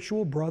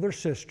spiritual brother,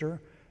 sister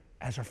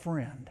as a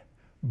friend.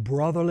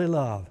 Brotherly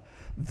love.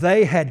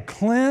 They had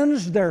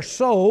cleansed their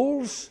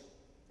souls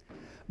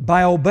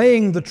by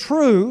obeying the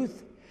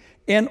truth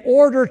in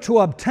order to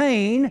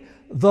obtain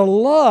the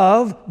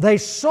love they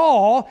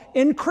saw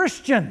in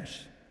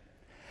Christians.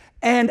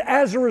 And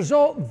as a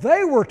result,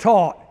 they were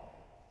taught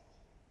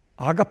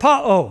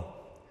agapao.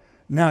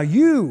 Now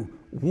you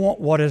want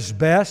what is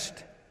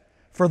best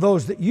for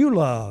those that you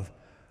love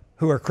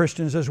who are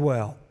Christians as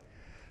well.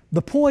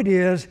 The point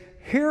is,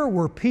 here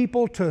were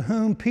people to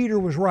whom Peter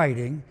was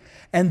writing,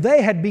 and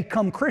they had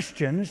become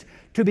Christians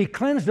to be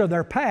cleansed of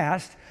their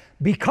past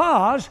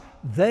because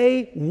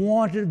they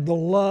wanted the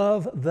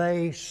love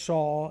they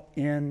saw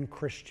in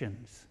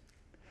Christians.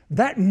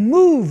 That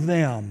moved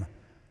them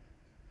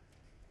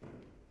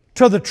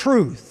to the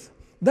truth.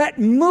 That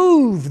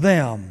moved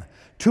them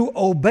to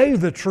obey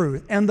the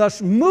truth, and thus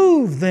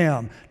moved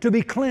them to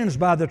be cleansed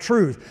by the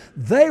truth.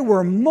 They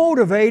were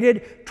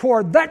motivated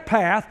toward that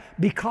path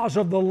because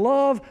of the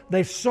love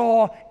they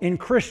saw in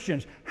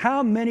Christians.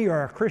 How many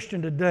are a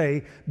Christian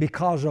today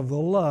because of the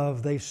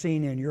love they've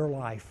seen in your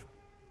life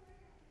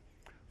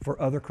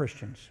for other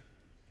Christians?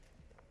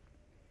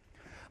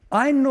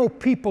 I know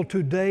people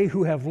today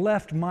who have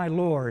left my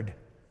Lord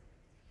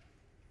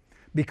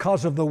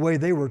because of the way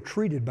they were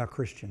treated by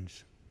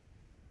Christians.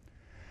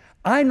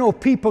 I know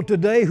people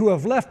today who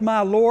have left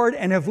my Lord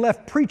and have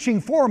left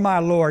preaching for my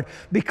Lord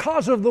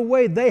because of the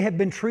way they have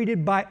been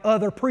treated by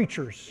other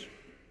preachers.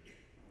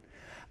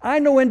 I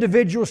know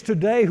individuals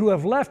today who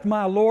have left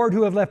my Lord,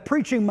 who have left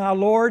preaching my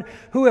Lord,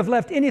 who have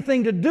left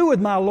anything to do with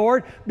my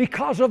Lord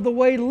because of the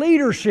way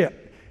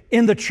leadership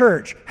in the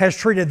church has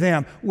treated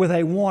them with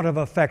a want of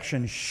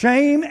affection.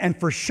 Shame and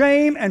for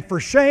shame and for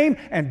shame.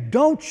 And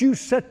don't you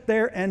sit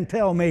there and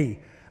tell me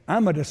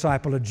I'm a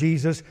disciple of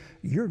Jesus.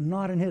 You're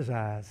not in His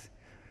eyes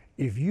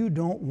if you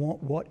don't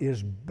want what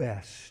is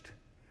best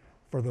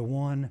for the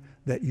one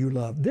that you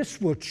love. This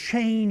will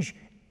change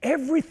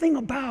everything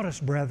about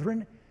us,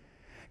 brethren.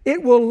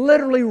 It will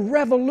literally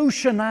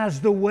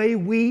revolutionize the way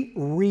we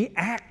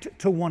react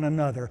to one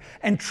another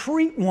and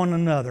treat one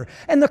another,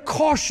 and the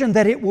caution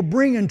that it will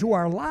bring into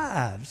our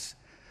lives.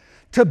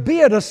 To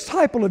be a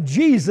disciple of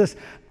Jesus,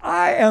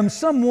 I am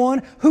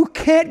someone who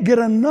can't get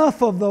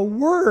enough of the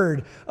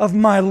Word of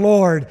my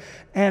Lord,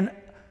 and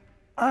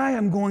I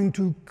am going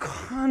to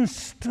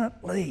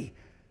constantly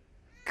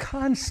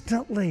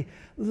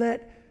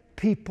let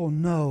people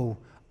know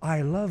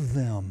I love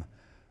them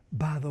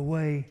by the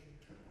way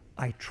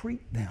I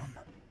treat them.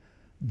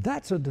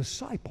 That's a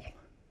disciple.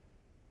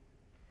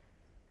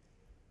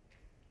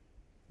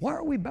 Why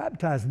are we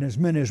baptizing as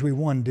many as we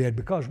once did?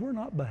 Because we're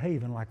not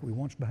behaving like we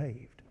once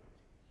behaved.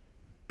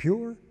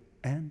 Pure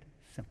and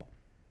simple.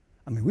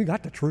 I mean, we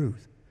got the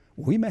truth.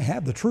 We may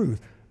have the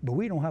truth, but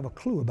we don't have a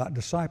clue about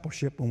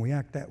discipleship when we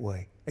act that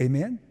way.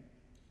 Amen?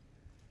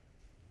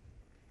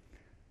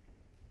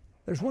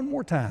 There's one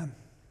more time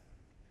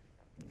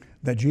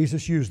that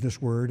Jesus used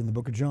this word in the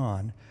book of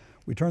John.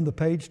 We turn the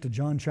page to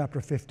John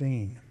chapter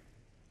 15.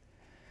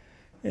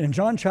 And in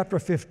John chapter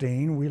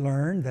 15, we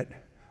learn that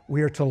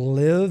we are to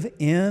live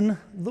in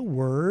the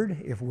Word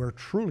if we're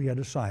truly a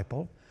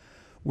disciple.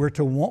 We're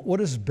to want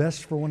what is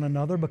best for one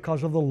another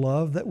because of the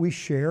love that we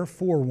share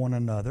for one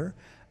another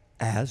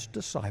as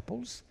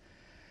disciples.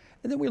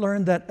 And then we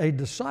learn that a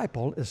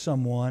disciple is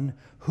someone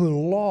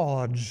who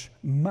lauds,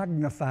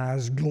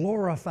 magnifies,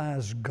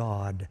 glorifies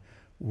God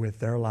with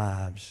their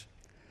lives.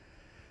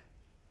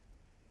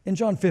 In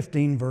John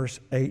 15, verse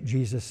 8,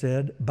 Jesus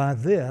said, "By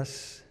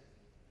this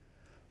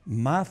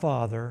my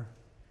Father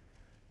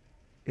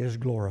is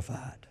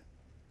glorified."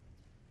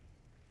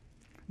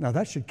 Now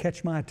that should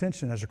catch my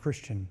attention as a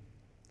Christian.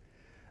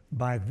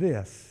 By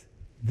this,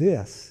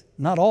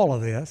 not all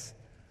of this,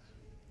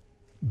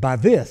 by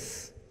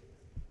this,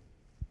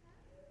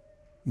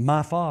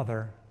 my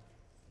Father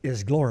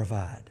is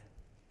glorified,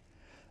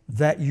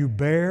 that you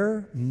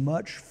bear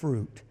much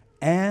fruit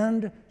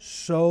and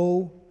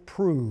so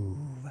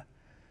prove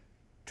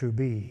to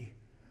be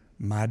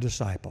my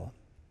disciple.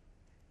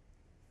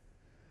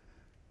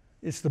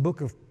 It's the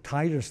book of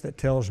Titus that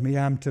tells me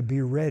I'm to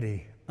be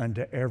ready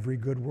unto every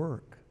good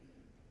work,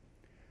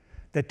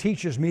 that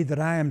teaches me that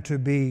I am to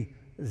be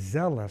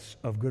zealous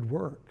of good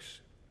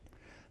works,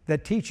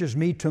 that teaches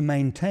me to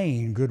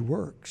maintain good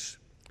works.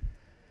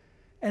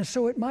 And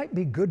so it might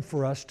be good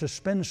for us to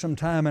spend some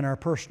time in our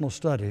personal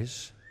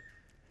studies,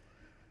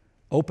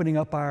 opening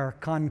up our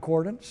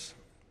concordance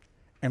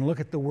and look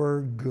at the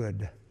word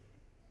good.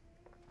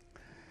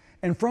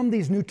 And from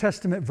these New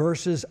Testament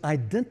verses,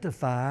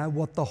 identify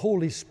what the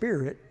Holy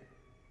Spirit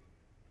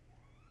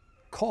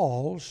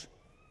calls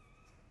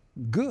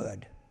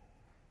good.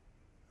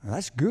 Now,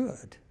 that's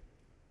good.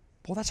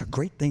 Boy, that's a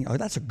great thing. Oh,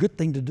 that's a good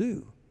thing to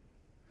do.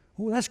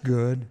 Oh, that's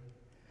good.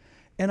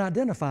 And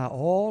identify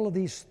all of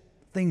these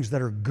things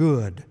that are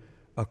good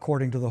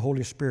according to the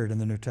Holy Spirit in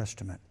the New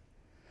Testament.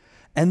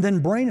 And then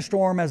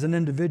brainstorm as an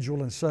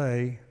individual and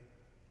say,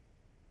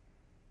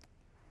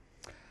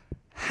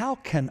 how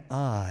can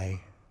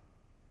I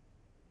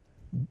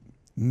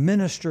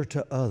minister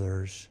to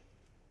others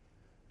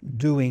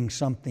doing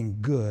something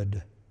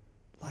good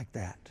like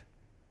that?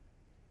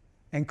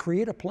 And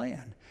create a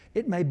plan.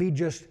 It may be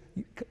just,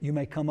 you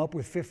may come up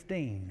with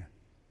 15.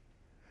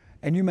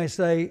 And you may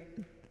say,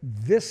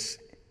 this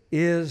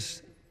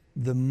is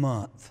the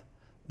month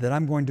that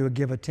I'm going to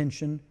give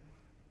attention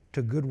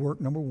to good work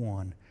number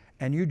 1.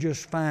 And you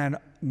just find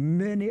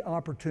many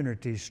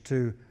opportunities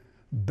to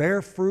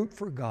bear fruit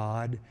for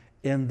God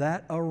in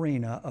that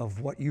arena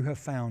of what you have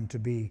found to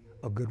be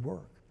a good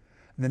work.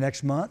 The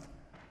next month,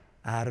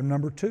 item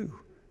number 2.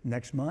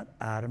 Next month,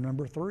 item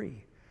number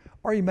 3.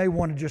 Or you may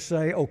want to just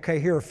say, okay,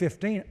 here are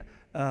 15.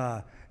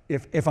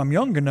 If I'm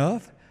young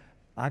enough,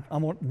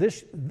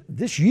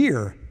 this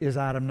year is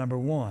item number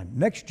 1.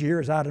 Next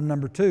year is item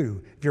number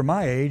 2. If you're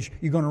my age,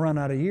 you're going to run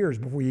out of years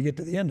before you get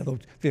to the end of those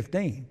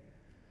 15.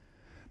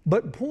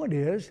 But the point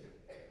is,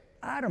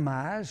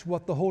 itemize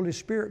what the Holy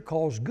Spirit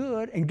calls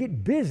good and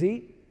get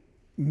busy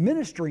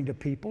ministering to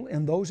people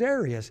in those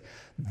areas.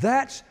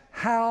 That's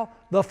how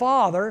the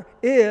Father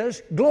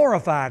is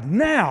glorified.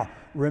 Now,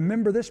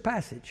 remember this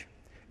passage.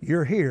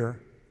 You're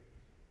here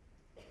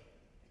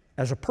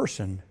as a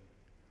person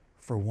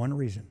for one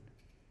reason.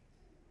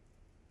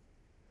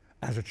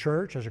 As a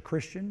church, as a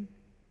Christian,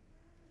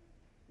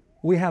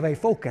 we have a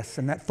focus,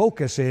 and that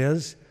focus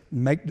is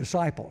make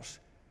disciples.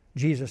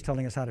 Jesus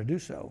telling us how to do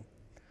so.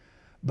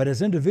 But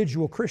as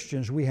individual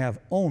Christians, we have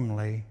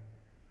only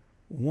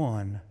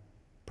one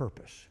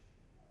purpose.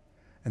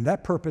 And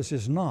that purpose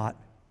is not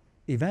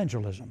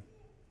evangelism.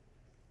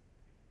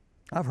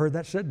 I've heard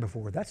that said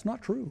before. That's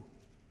not true.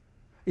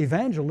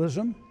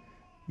 Evangelism,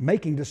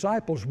 making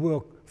disciples,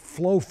 will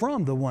flow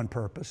from the one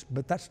purpose,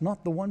 but that's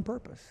not the one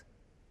purpose.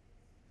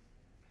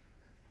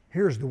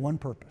 Here's the one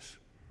purpose.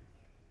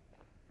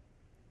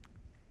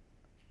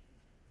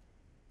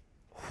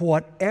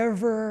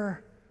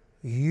 Whatever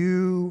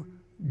you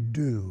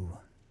do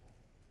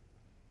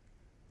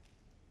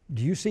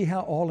you see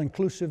how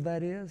all-inclusive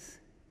that is?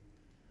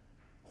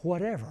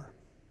 Whatever.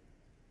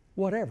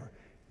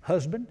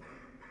 Husband,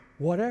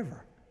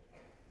 whatever.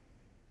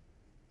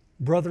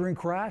 Brother in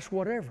Christ,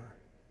 whatever.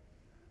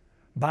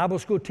 Bible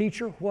school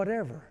teacher,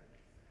 whatever.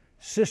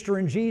 Sister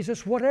in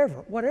Jesus,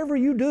 whatever. Whatever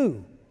you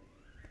do,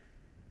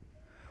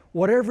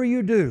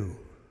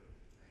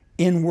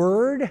 in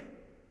word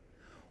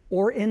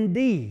or in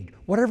deed,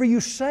 whatever you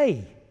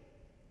say,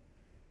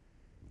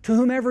 to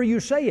whomever you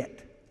say it,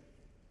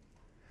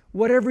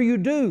 whatever you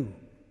do,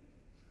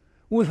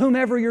 with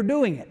whomever you're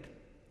doing it,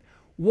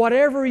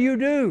 whatever you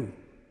do,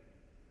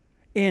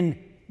 in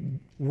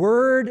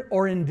word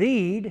or in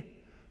deed,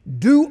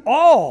 do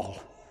all.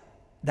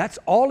 That's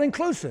all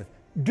inclusive.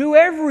 Do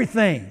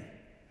everything.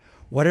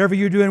 Whatever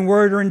you do in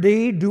word or in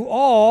deed, do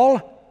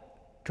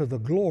all to the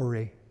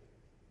glory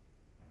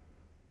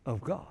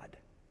of God.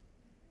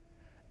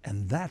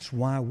 And that's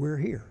why we're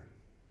here.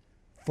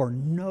 For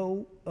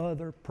no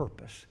other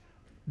purpose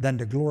than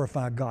to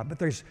glorify God.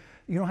 But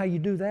you know how you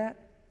do that?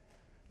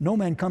 No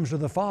man comes to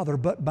the Father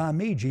but by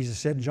me, Jesus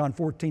said in John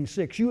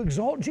 14:6. You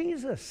exalt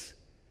Jesus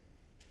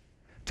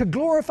to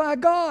glorify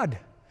God.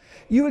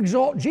 You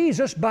exalt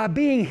Jesus by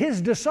being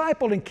His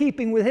disciple and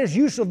keeping with His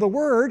use of the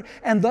Word,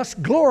 and thus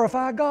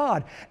glorify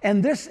God.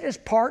 And this is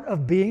part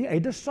of being a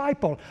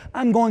disciple.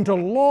 I'm going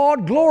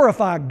to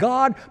glorify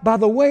God by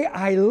the way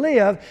I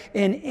live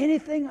in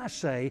anything I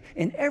say,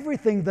 in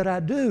everything that I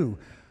do.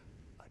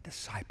 A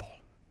disciple.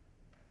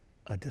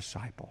 A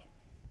disciple.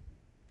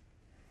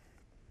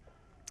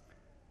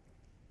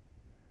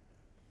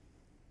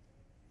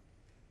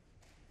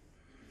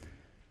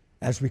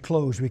 As we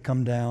close, we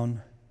come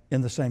down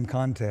in the same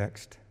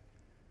context.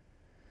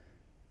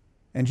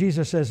 And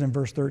Jesus says in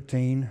verse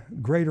 13,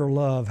 greater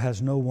love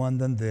has no one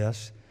than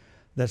this,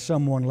 that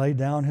someone lay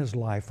down his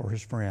life for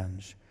his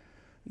friends.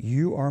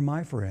 You are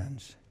my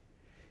friends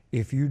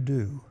if you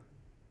do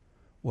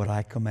what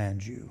I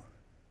command you.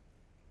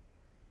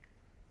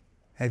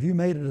 Have you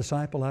made a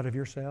disciple out of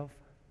yourself?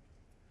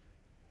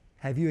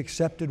 Have you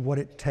accepted what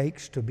it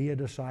takes to be a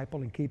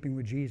disciple in keeping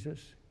with Jesus?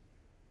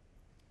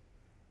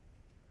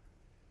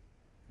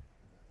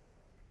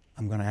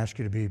 I'm going to ask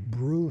you to be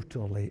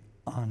brutally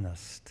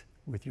honest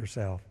with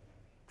yourself,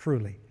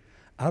 truly.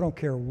 I don't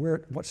care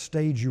what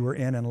stage you are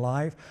in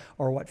life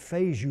or what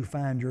phase you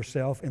find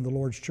yourself in the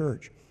Lord's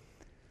church.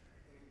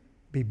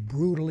 Be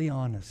brutally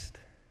honest.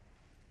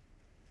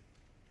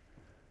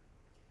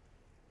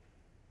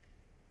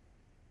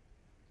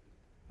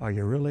 Are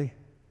you really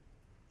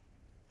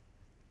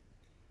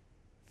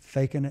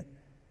faking it?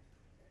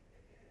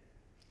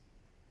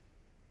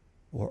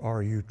 Or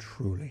are you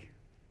truly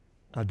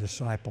a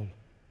disciple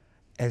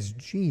as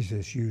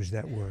Jesus used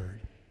that word?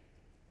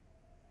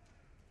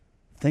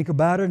 Think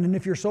about it, and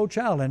if you're so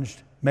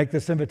challenged, make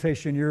this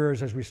invitation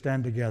yours as we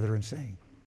stand together and sing.